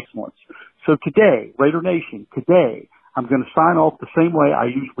commitment to excellence. So today, Raider Nation, today, I'm going to sign off the same way I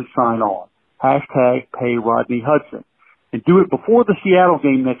usually sign on. #PayRodneyHudson. And do it before the Seattle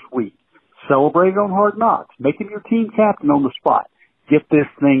game next week. Celebrate it on Hard Knocks. Make him your team captain on the spot. Get this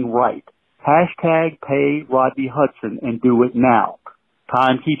thing right. #PayRodneyHudson and do it now.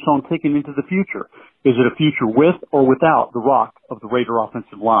 Time keeps on ticking into the future. Is it a future with or without the rock of the Raider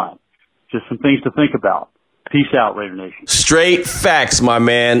offensive line? Just some things to think about. Peace out, Raider Nation. Straight facts, my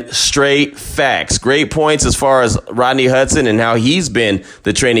man. Straight facts. Great points as far as Rodney Hudson and how he's been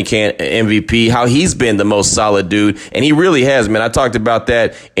the training camp MVP, how he's been the most solid dude. And he really has, man. I talked about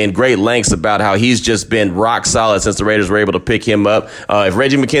that in great lengths about how he's just been rock solid since the Raiders were able to pick him up. If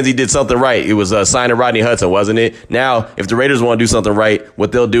Reggie McKenzie did something right, it was signing Rodney Hudson, wasn't it? Now, if the Raiders want to do something right,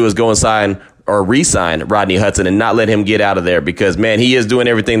 what they'll do is go and sign or re-sign Rodney Hudson and not let him get out of there because, man, he is doing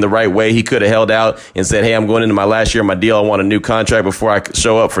everything the right way. He could have held out and said, hey, I'm going into my last year of my deal. I want a new contract before I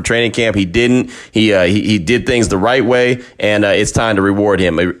show up for training camp. He didn't. He did things the right way, and it's time to reward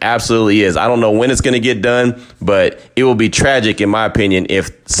him. It absolutely is. I don't know when it's going to get done, but it will be tragic, in my opinion,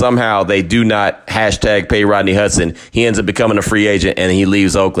 if somehow they do not #pay Rodney Hudson. He ends up becoming a free agent and he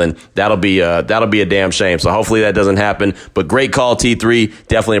leaves Oakland. That'll be a damn shame. So hopefully that doesn't happen. But great call, T3.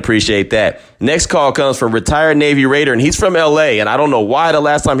 Definitely appreciate that. Next call comes from retired Navy Raider, and he's from L.A., and I don't know why the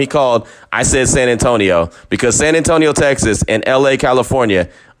last time he called, I said San Antonio, because San Antonio, Texas, and L.A., California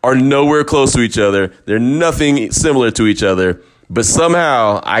are nowhere close to each other. They're nothing similar to each other, but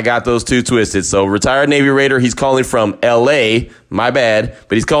somehow I got those two twisted. So retired Navy Raider, he's calling from L.A., my bad,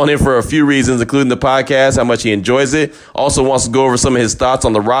 but he's calling in for a few reasons, including the podcast, how much he enjoys it, also wants to go over some of his thoughts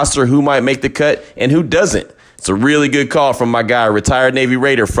on the roster, who might make the cut, and who doesn't. It's a really good call from my guy, retired Navy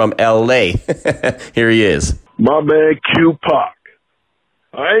Raider from L.A. Here he is. My man, Q-Pac.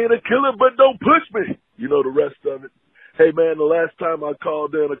 I ain't a killer, but don't push me. You know the rest of it. Hey, man, the last time I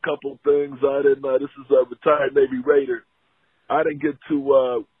called in, a couple things I didn't this is a retired Navy Raider. I didn't get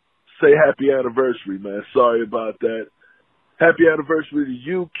to say happy anniversary, man. Sorry about that. Happy anniversary to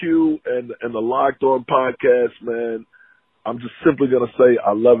you, Q, and the Locked On podcast, man. I'm just simply going to say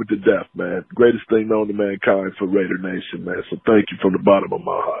I love it to death, man. Greatest thing known to mankind for Raider Nation, man. So thank you from the bottom of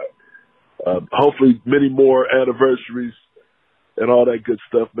my heart. Hopefully many more anniversaries and all that good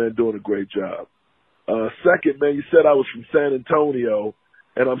stuff, man. Doing a great job. Second, man, you said I was from San Antonio,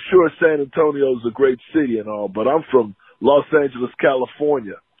 and I'm sure San Antonio is a great city and all, but I'm from Los Angeles,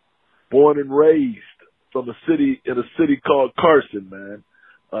 California. Born and raised in a city called Carson, man.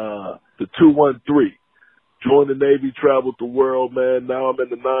 The 213. Joined the Navy, traveled the world, man. Now I'm in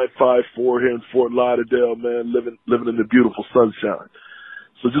the 954 here in Fort Lauderdale, man, living in the beautiful sunshine.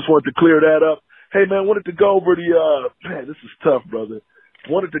 So just wanted to clear that up. Hey, man, wanted to go over man, this is tough, brother.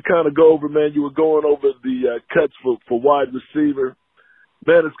 Wanted to kind of go over, man, you were going over the cuts for wide receiver.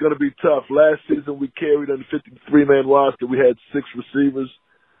 Man, it's going to be tough. Last season we carried on the 53-man roster. We had 6 receivers,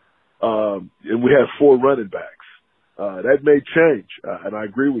 and we had 4 running backs. That may change, and I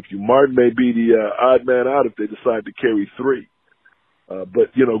agree with you. Martin may be the odd man out if they decide to carry 3.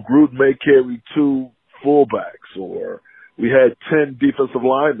 But, you know, Gruden may carry 2 fullbacks, or we had 10 defensive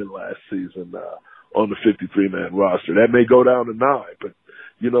linemen last season on the 53-man roster. That may go down to 9, but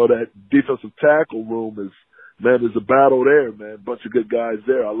that defensive tackle room there's a battle there, man. Bunch of good guys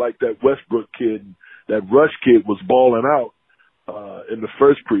there. I like that Westbrook kid. That Rush kid was balling out in the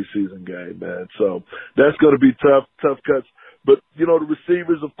first preseason game, man. So that's going to be tough cuts. But, the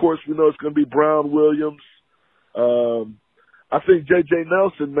receivers, of course, we know it's going to be Brown, Williams. I think J.J.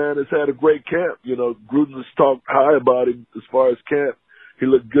 Nelson, man, has had a great camp. Gruden has talked high about him as far as camp. He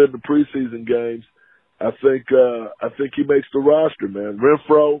looked good in the preseason games. I think he makes the roster, man.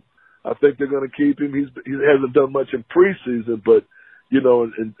 Renfro, I think they're going to keep him. He hasn't done much in preseason, but,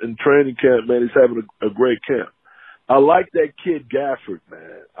 in training camp, man, he's having a great camp. I like that kid Gafford,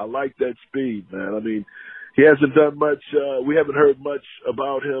 man. I like that speed, man. I mean, he hasn't done much. We haven't heard much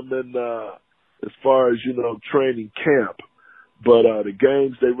about him in as far as, training camp. But the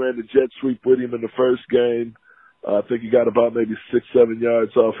games, they ran the jet sweep with him in the first game. I think he got about maybe 6-7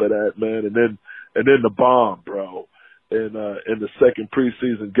 yards off of that, man. And then the bomb, bro, in the second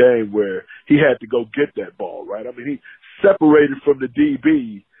preseason game where he had to go get that ball, right? I mean, he separated from the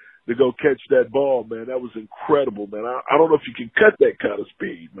DB to go catch that ball, man. That was incredible, man. I don't know if you can cut that kind of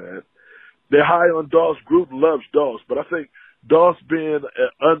speed, man. They're high on Doss. Gruden loves Doss, but I think Doss being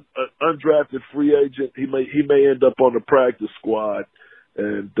an undrafted free agent, he may end up on the practice squad.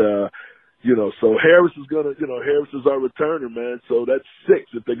 And, so Harris is Harris is our returner, man. So that's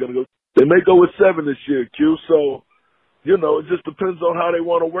 6 if they're going to go. They may go with 7 this year, Q. So, it just depends on how they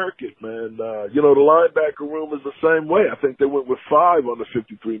want to work it, man. The linebacker room is the same way. I think they went with 5 on the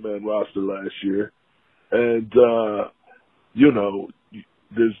 53-man roster last year. And,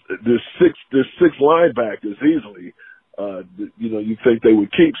 there's 6 linebackers easily. You think they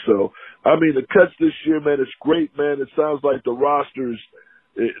would keep. So, I mean, the cuts this year, man, it's great, man. It sounds like the rosters,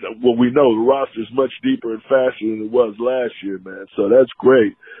 we know the roster's much deeper and faster than it was last year, man. So that's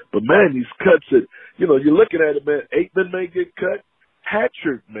great. But, man, these cuts you're looking at it, man. Aikman may get cut.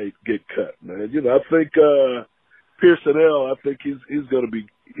 Hatcher may get cut, man. I think Pearson L, I think he's going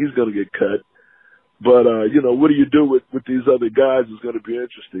to get cut. But, what do you do with these other guys is going to be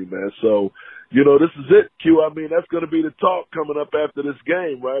interesting, man. So, this is it, Q. I mean, that's going to be the talk coming up after this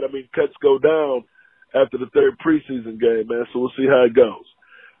game, right? I mean, cuts go down after the third preseason game, man. So we'll see how it goes.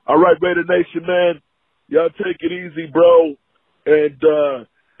 All right, Raider Nation, man. Y'all take it easy, bro. And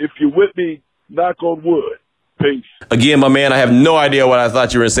if you're with me, knock on wood. Peace. Again, my man, I have no idea what I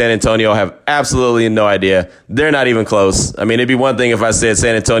thought you were in San Antonio. I have absolutely no idea. They're not even close. I mean, it'd be one thing if I said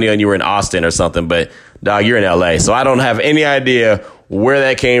San Antonio and you were in Austin or something, but, dog, you're in L.A., so I don't have any idea where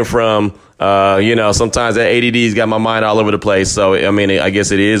that came from. Sometimes that ADD's got my mind all over the place, so, I mean, I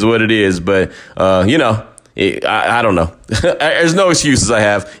guess it is what it is, but, I don't know. There's no excuses I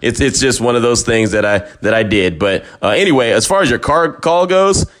have. It's just one of those things that I did. But anyway, as far as your call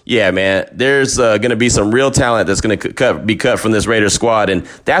goes, yeah, man, there's going to be some real talent that's going to be cut from this Raiders squad. And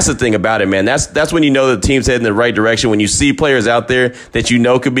that's the thing about it, man. That's when you know the team's heading in the right direction, when you see players out there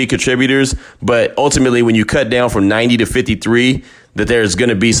that could be contributors. But ultimately, when you cut down from 90 to 53, that there's going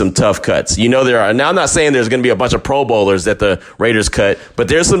to be some tough cuts. There are. Now, I'm not saying there's going to be a bunch of Pro Bowlers that the Raiders cut, but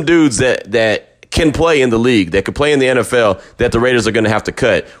there's some dudes that can play in the league, that could play in the NFL, that the Raiders are going to have to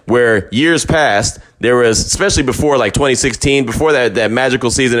cut. Where years past, there was, especially before like 2016, before that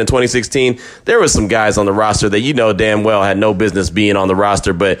magical season in 2016, there was some guys on the roster that damn well had no business being on the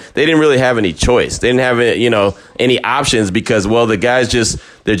roster, but they didn't really have any choice. They didn't have any options because, well, the guys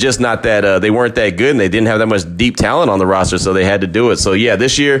they're just not that, they weren't that good and they didn't have that much deep talent on the roster, so they had to do it. So, yeah,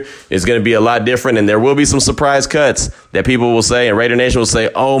 this year is going to be a lot different, and there will be some surprise cuts that people will say, and Raider Nation will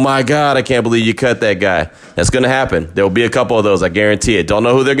say, oh, my God, I can't believe you cut that guy. That's going to happen. There will be a couple of those, I guarantee it. Don't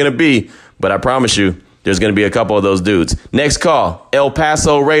know who they're going to be, but I promise you, there's going to be a couple of those dudes. Next call, El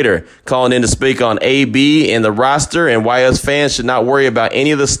Paso Raider calling in to speak on AB and the roster and why us fans should not worry about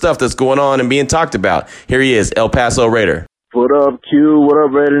any of the stuff that's going on and being talked about. Here he is, El Paso Raider. What up, Q? What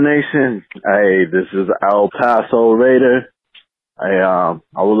up, Raider Nation? Hey, this is El Paso Raider. I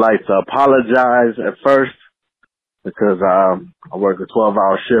would like to apologize at first because I work a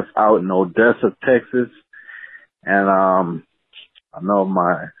 12-hour shift out in Odessa, Texas, and I know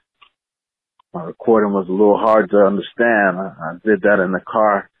my recording was a little hard to understand. I did that in the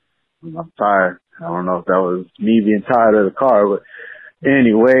car. I'm tired. I don't know if that was me being tired of the car, but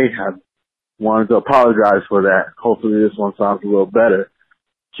anyway, I wanted to apologize for that. Hopefully this one sounds a little better.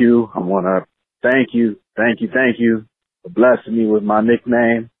 Q, I want to thank you for blessing me with my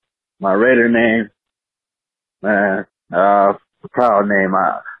nickname, my Raider name. Man, proud name.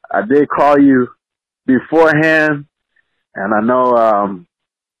 I did call you beforehand, and I know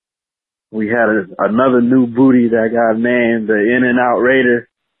we had another new booty that got named the In and Out Raider,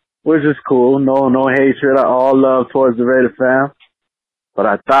 which is cool. No hatred, all love towards the Raider fam. but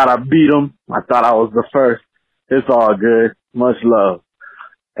I thought I beat them. I thought I was the first. It's all good. Much love.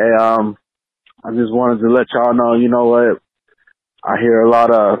 Hey, I just wanted to let y'all know, you know what? I hear a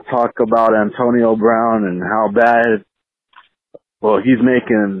lot of talk about Antonio Brown and how bad, well, he's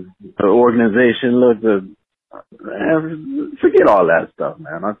making the organization look good. Man, forget all that stuff,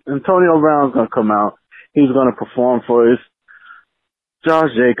 man. Antonio Brown's going to come out. He's going to perform for us. Josh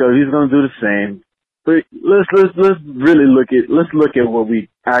Jacobs, he's going to do the same. But let's really look at what we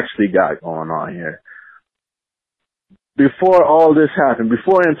actually got going on here. Before all this happened,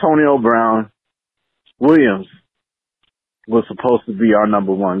 before Antonio Brown, Williams was supposed to be our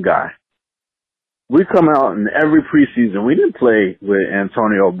number one guy. We come out in every preseason. We didn't play with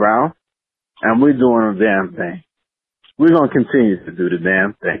Antonio Brown, and we're doing the damn thing. We're going to continue to do the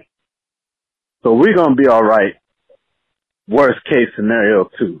damn thing. So we're going to be all right. Worst case scenario,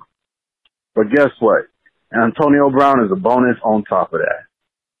 too. But guess what? Antonio Brown is a bonus on top of that.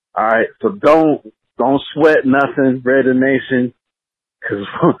 All right? So don't sweat nothing, Raider Nation, because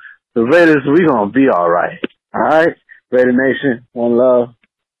the Raiders, we're going to be all right. All right? Raider Nation, one love.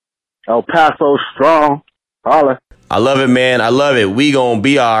 El Paso strong. Holla. I love it, man. I love it. We gonna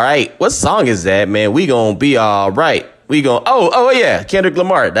be all right. What song is that, man? We gonna be all right. We gonna, oh yeah, Kendrick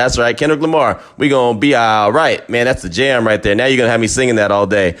Lamar. That's right, Kendrick Lamar. We gonna be all right. Man, that's the jam right there. Now you're gonna have me singing that all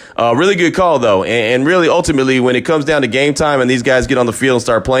day. Really good call, though. And really, ultimately, when it comes down to game time and these guys get on the field and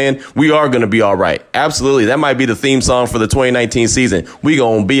start playing, we are gonna be all right. Absolutely. That might be the theme song for the 2019 season. We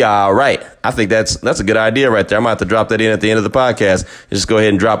gonna be all right. I think that's a good idea right there. I might have to drop that in at the end of the podcast. Just go ahead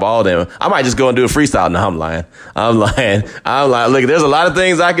and drop all of them. I might just go and do a freestyle. No, I'm lying. Look, there's a lot of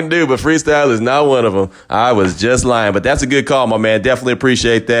things I can do, but freestyle is not one of them. I was just lying. But that's a good call, my man. Definitely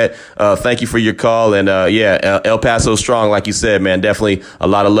appreciate that. Thank you for your call. And El Paso strong, like you said, man. Definitely a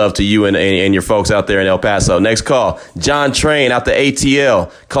lot of love to you and your folks out there in El Paso. Next call, John Train out the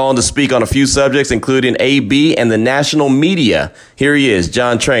ATL, calling to speak on a few subjects, including AB and the national media. Here he is,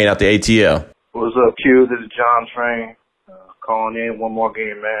 John Train out the ATL. What's up, Q? This is John Train, calling in one more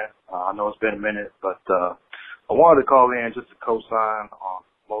game, man. I know it's been a minute, but I wanted to call in just to co-sign on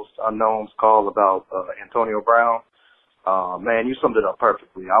most unknowns call about Antonio Brown. Man, you summed it up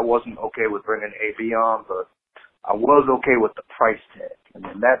perfectly. I wasn't okay with bringing AB on, but I was okay with the price tag. And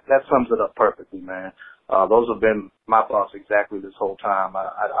that sums it up perfectly, man. Those have been my thoughts exactly this whole time.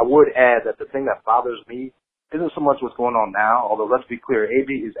 I would add that the thing that bothers me isn't so much what's going on now, although let's be clear,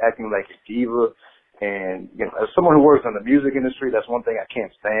 AB is acting like a diva. And, you know, as someone who works in the music industry, that's one thing I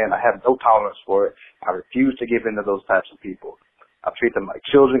can't stand. I have no tolerance for it. I refuse to give in to those types of people. I treat them like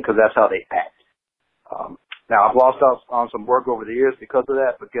children because that's how they act. Now, I've lost out on some work over the years because of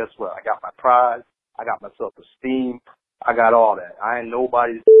that, but guess what? I got my pride. I got my self-esteem. I got all that. I ain't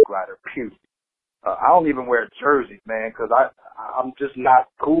nobody's rider, period. I don't even wear jerseys, man, because I'm just not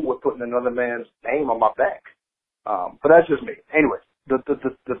cool with putting another man's name on my back. But that's just me. Anyway,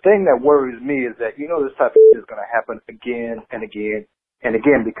 the thing that worries me is that, you know, this type of shit is going to happen again and again and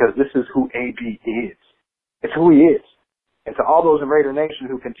again because this is who AB is. It's who he is. And to all those in Raider Nation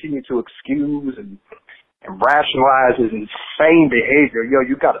who continue to excuse and rationalize his insane behavior, yo,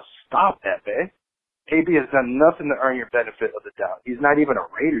 you got to stop that, man. AB has done nothing to earn your benefit of the doubt. He's not even a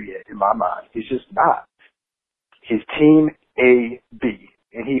Raider yet in my mind. He's just not. He's Team AB,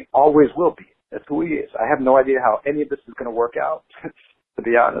 and he always will be. That's who he is. I have no idea how any of this is going to work out, to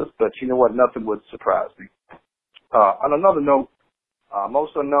be honest, but you know what? Nothing would surprise me. On another note,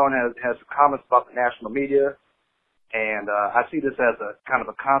 Most Unknown has comments about the national media, and I see this as a kind of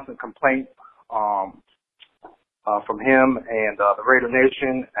a constant complaint from him and the Raider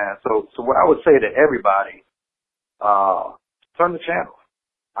Nation. And so what I would say to everybody, turn the channel.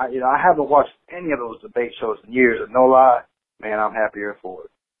 I haven't watched any of those debate shows in years, and no lie, man, I'm happier for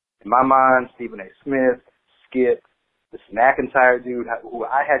it. In my mind, Stephen A. Smith, Skip, this McIntyre dude who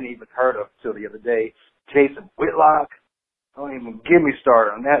I hadn't even heard of till the other day, Jason Whitlock, don't even get me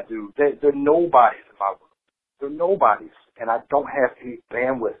started on that dude. They're nobodies in my world. They're nobodies, and I don't have any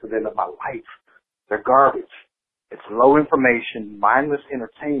bandwidth for them in my life. They're garbage. It's low information, mindless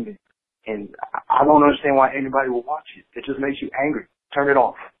entertainment, and I don't understand why anybody will watch it. It just makes you angry. Turn it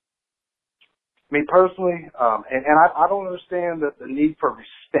off. Me personally, and I don't understand the need for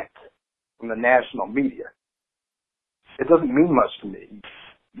respect from the national media. It doesn't mean much to me.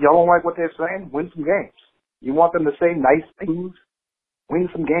 Y'all don't like what they're saying? Win some games. You want them to say nice things? Win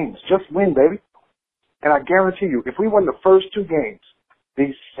some games. Just win, baby. And I guarantee you, if we win the first two games,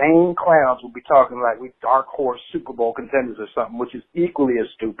 these same clowns will be talking like we dark horse Super Bowl contenders or something, which is equally as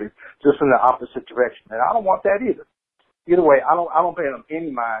stupid, just in the opposite direction. And I don't want that either. Either way, I don't pay them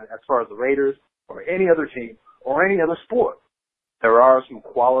any mind as far as the Raiders or any other team or any other sport. there are some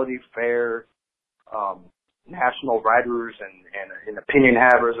quality, fair, national writers and opinion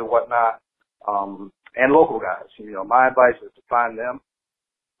havers and whatnot, and local guys. You know, my advice is to find them.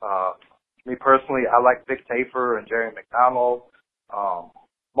 Me personally, I like Vic Tafur and Jerry McDonald.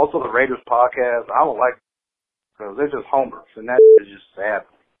 Most of the Raiders podcasts, I don't like because they're just homers, and that is just sad.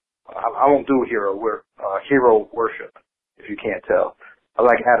 I won't do hero worship, if you can't tell. I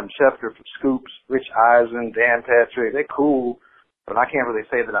like Adam Schefter from Scoops, Rich Eisen, Dan Patrick. They're cool, but I can't really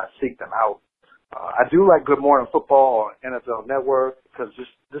say that I seek them out. I do like Good Morning Football on NFL Network because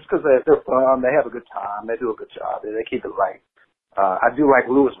just because they're fun, they have a good time, they do a good job, they keep it light. I do like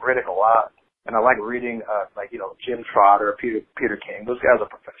Louis Riddick a lot, and I like reading Jim Trotter, Peter King. Those guys are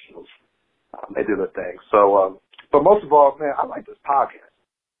professionals. They do their thing. So, but most of all, man, I like this podcast.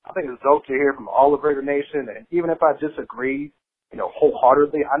 I think it's dope to hear from all of Raider Nation, and even if I disagree,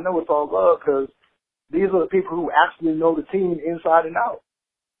 wholeheartedly, I know it's all love because these are the people who actually know the team inside and out.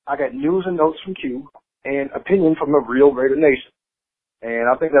 I got news and notes from Q and opinion from a real Raider Nation, and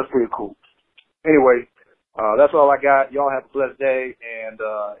I think that's pretty cool. Anyway, that's all I got. Y'all have a blessed day, and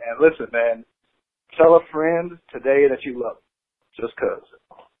listen, man, tell a friend today that you love them, just 'cause.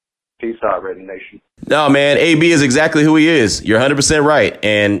 Peace out, Raider Nation. No, man, AB is exactly who he is. You're 100% right.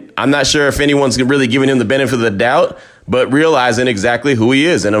 And I'm not sure if anyone's really giving him the benefit of the doubt, but realizing exactly who he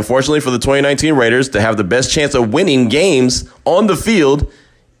is. And unfortunately for the 2019 Raiders to have the best chance of winning games on the field,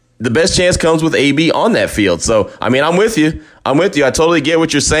 the best chance comes with AB on that field. So, I mean, I'm with you. I totally get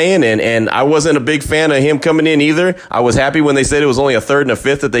what you're saying. And I wasn't a big fan of him coming in either. I was happy when they said it was only a third and a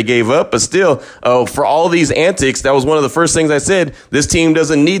fifth that they gave up. But still, for all these antics, that was one of the first things I said. This team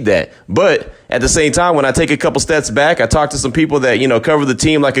doesn't need that. But at the same time, when I take a couple steps back, I talk to some people that, cover the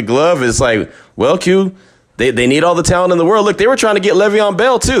team like a glove. It's like, well, Q, they need all the talent in the world. Look, they were trying to get Le'Veon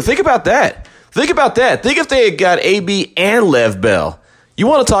Bell, too. Think about that. Think if they had got AB and Lev Bell. You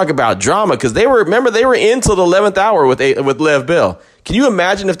want to talk about drama because they were in till the 11th hour with Lev Bell. Can you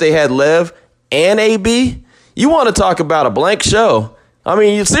imagine if they had Lev and AB? You want to talk about a blank show. I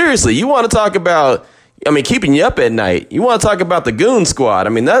mean, seriously, you want to talk about, keeping you up at night. You want to talk about the Goon Squad. I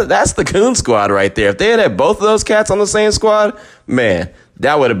mean, that's the Goon Squad right there. If they had both of those cats on the same squad, man,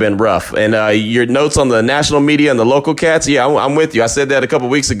 that would have been rough. And your notes on the national media and the local cats, yeah, I'm with you. I said that a couple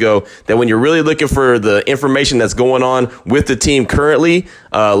weeks ago, that when you're really looking for the information that's going on with the team currently,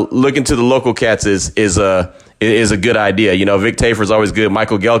 looking to the local cats is a good idea. Vic Tafur is always good.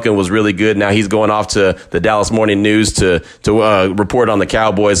 Michael Gelkin was really good. Now he's going off to the Dallas Morning News to report on the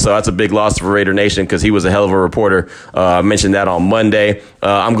Cowboys. So that's a big loss for Raider Nation because he was a hell of a reporter. I mentioned that on Monday.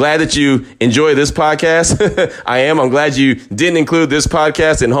 I'm glad that you enjoy this podcast. I am. I'm glad you didn't include this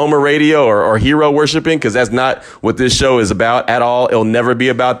podcast in Homer Radio or hero worshiping because that's not what this show is about at all. It'll never be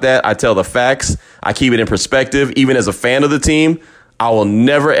about that. I tell the facts. I keep it in perspective. Even as a fan of the team, I will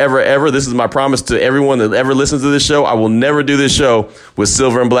never, ever, ever, this is my promise to everyone that ever listens to this show, I will never do this show with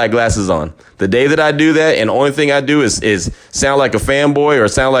silver and black glasses on. The day that I do that, and the only thing I do is sound like a fanboy or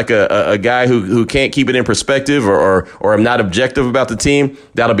sound like a guy who can't keep it in perspective or I'm not objective about the team,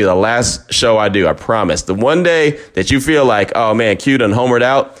 that'll be the last show I do, I promise. The one day that you feel like, oh man, Q done homered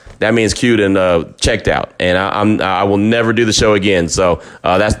out, that means Q done checked out, and I will never do the show again. So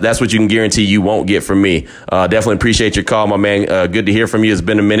that's what you can guarantee you won't get from me. Definitely appreciate your call, my man. Good to hear from you. It's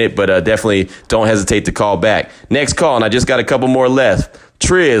been a minute, but definitely don't hesitate to call back. Next call, and I just got a couple more left.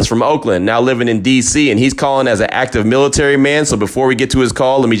 Triz from Oakland, now living in D.C., and he's calling as an active military man. So before we get to his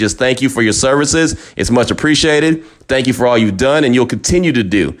call, let me just thank you for your services. It's much appreciated. Thank you for all you've done and you'll continue to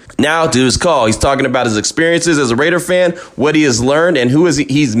do. Now to his call. He's talking about his experiences as a Raider fan, what he has learned, and who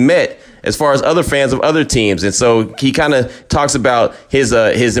he's met as far as other fans of other teams. And so he kind of talks about his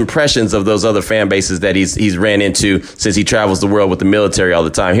impressions of those other fan bases that he's ran into since he travels the world with the military all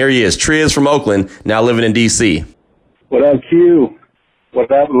the time. Here he is, Triz from Oakland, now living in D.C. What up, Q? What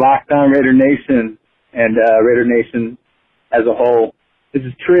up, Locked On Raider Nation and Raider Nation as a whole? This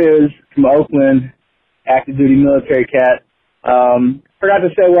is Triz from Oakland, active duty military cat. Forgot to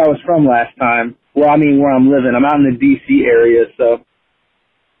say where I was from last time. Where I'm living. I'm out in the D.C. area, so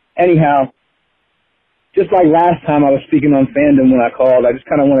anyhow, just like last time I was speaking on fandom when I called, I just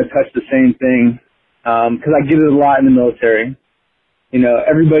kind of want to touch the same thing because I get it a lot in the military.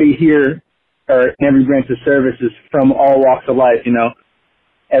 Everybody here or in every branch of service is from all walks of life,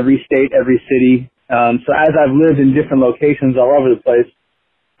 every state, every city. So as I've lived in different locations all over the place,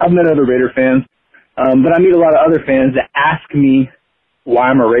 I've met other Raider fans, but I meet a lot of other fans that ask me why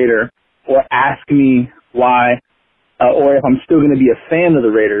I'm a Raider or ask me why or if I'm still going to be a fan of the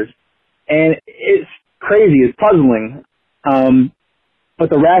Raiders. And it's crazy. It's puzzling. But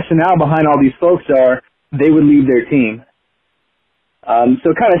the rationale behind all these folks are they would leave their team. So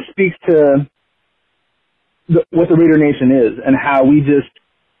it kind of speaks to what the Raider Nation is and how we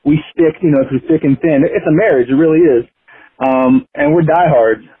stick, through thick and thin. It's a marriage, it really is. And we're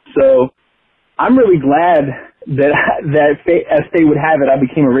diehards. So I'm really glad that as fate would have it, I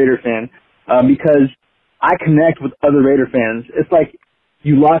became a Raider fan, because I connect with other Raider fans. It's like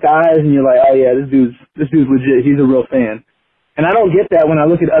you lock eyes and you're like, oh yeah, this dude's legit. He's a real fan. And I don't get that when I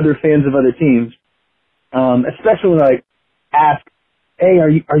look at other fans of other teams, especially when I ask, hey, are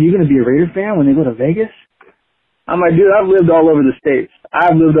you going to be a Raider fan when they go to Vegas? I'm like, dude, I've lived all over the States.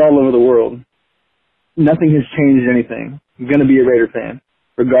 I've lived all over the world. Nothing has changed anything. I'm going to be a Raider fan,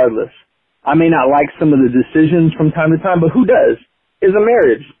 regardless. I may not like some of the decisions from time to time, but who does? It's a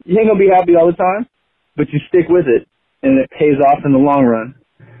marriage. You ain't going to be happy all the time, but you stick with it, and it pays off in the long run.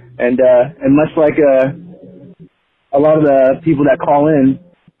 And much like a lot of the people that call in,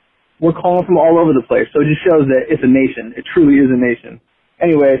 we're calling from all over the place. So it just shows that it's a nation. It truly is a nation.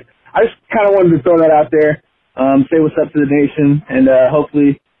 Anyway, I just kind of wanted to throw that out there, say what's up to the nation, and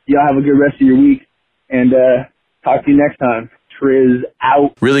hopefully y'all have a good rest of your week, and talk to you next time. Triz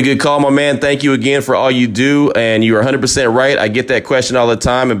out. Really good call, my man. Thank you again for all you do. And you're 100% right. I get that question all the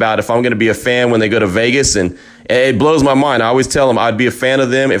time about if I'm going to be a fan when they go to Vegas. And it blows my mind. I always tell them I'd be a fan of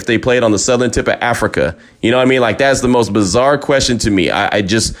them if they played on the southern tip of Africa. You know what I mean? Like, that's the most bizarre question to me. I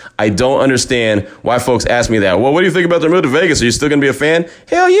don't understand why folks ask me that. Well, what do you think about their move to Vegas? Are you still going to be a fan?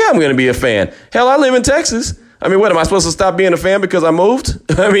 Hell yeah, I'm going to be a fan. Hell, I live in Texas. I mean, what, am I supposed to stop being a fan because I moved?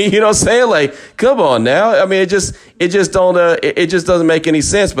 I mean, you know what I'm saying? Like, come on now. I mean, it just doesn't make any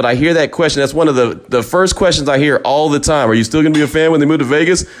sense. But I hear that question. That's one of the first questions I hear all the time. Are you still going to be a fan when they move to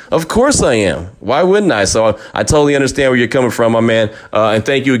Vegas? Of course I am. Why wouldn't I? So I totally understand where you're coming from, my man. And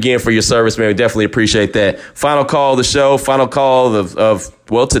thank you again for your service, man. We definitely appreciate that. Final call of the show. Final call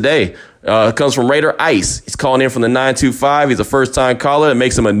of today. Comes from Raider Ice. He's calling in from the 925. He's a first-time caller. That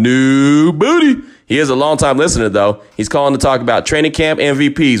makes him a new booty. He is a long-time listener, though. He's calling to talk about training camp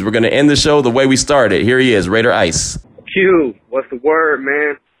MVPs. We're going to end the show the way we started. Here he is, Raider Ice. Q, what's the word,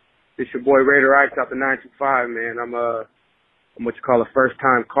 man? It's your boy Raider Ice out the 925, man. I'm what you call a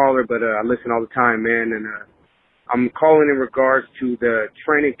first-time caller, but I listen all the time, man. And I'm calling in regards to the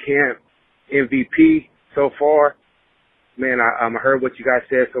training camp MVP so far. Man, I heard what you guys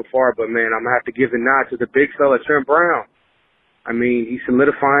said so far, but, man, I'm going to have to give the nod to the big fella, Trent Brown. I mean, he's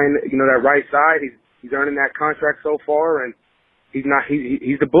solidifying, that right side. He's earning that contract so far, and he's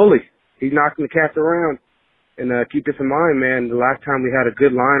the bully. He's knocking the cats around. And keep this in mind, man, the last time we had a good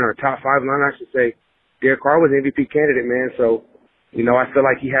line, or a top 5 line, I should say, Derek Carr was MVP candidate, man. So, I feel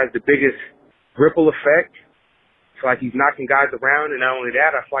like he has the biggest ripple effect. I feel like he's knocking guys around, and not only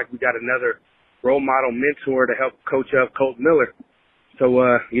that, I feel like we got another role model mentor to help coach up Colt Miller. So,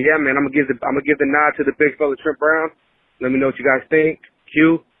 yeah, man, I'm gonna give the nod to the big fella Trent Brown. Let me know what you guys think.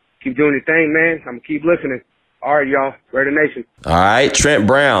 Q, keep doing your thing, man. I'm going to keep listening. All right, y'all. Raider Nation. All right, Trent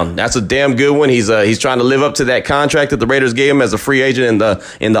Brown. That's a damn good one. He's trying to live up to that contract that the Raiders gave him as a free agent in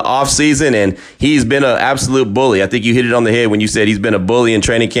the offseason, and he's been an absolute bully. I think you hit it on the head when you said he's been a bully in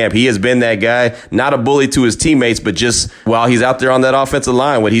training camp. He has been that guy, not a bully to his teammates, but just while he's out there on that offensive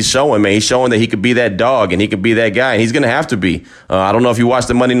line, what he's showing, man, he's showing that he could be that dog and he could be that guy, and he's going to have to be. I don't know if you watched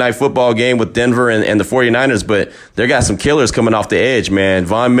the Monday Night Football game with Denver and the 49ers, but they got some killers coming off the edge, man.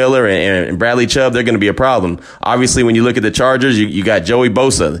 Von Miller and Bradley Chubb, they're going to be a problem. Obviously, when you look at the Chargers, you got Joey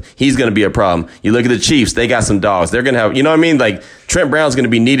Bosa. He's going to be a problem. You look at the Chiefs, they got some dogs. They're going to have, you know what I mean? Like, Trent Brown's going to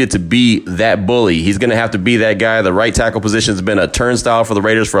be needed to be that bully. He's going to have to be that guy. The right tackle position has been a turnstile for the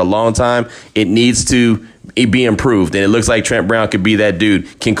Raiders for a long time. It needs to be improved, and it looks like Trent Brown could be that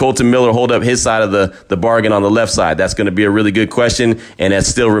dude. Can Colton Miller hold up his side of the bargain on the left side? That's going to be a really good question, and that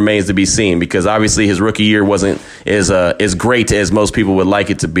still remains to be seen, because obviously his rookie year wasn't as great as most people would like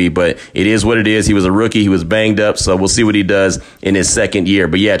it to be, but it is what it is. He was a rookie. He was banged up, so we'll see what he does in his second year.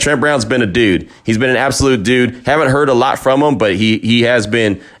 But yeah, Trent Brown's been a dude. He's been an absolute dude. Haven't heard a lot from him, but he has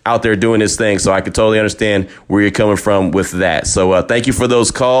been out there doing his thing, so I could totally understand where you're coming from with that. So thank you for those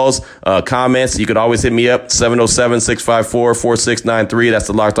calls, comments. You could always hit me up, 707-654-4693. That's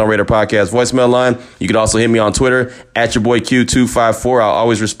the Locked On Raider podcast voicemail line. You could also hit me on Twitter, @yourboyQ254. I'll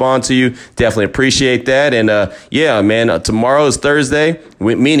always respond to you. Definitely appreciate that. And yeah, man, tomorrow is Thursday,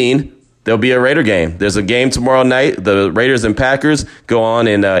 meaning there'll be a Raider game. There's a game tomorrow night. The Raiders and Packers go on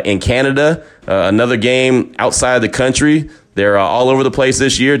in Canada. Another game outside the country. They're all over the place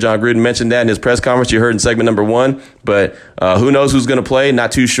this year. John Gruden mentioned that in his press conference. You heard in segment number 1. But who knows who's going to play?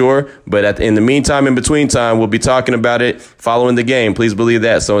 Not too sure. But in the meantime, in between time, we'll be talking about it following the game. Please believe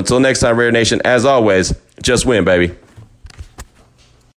that. So until next time, Raider Nation, as always, just win, baby.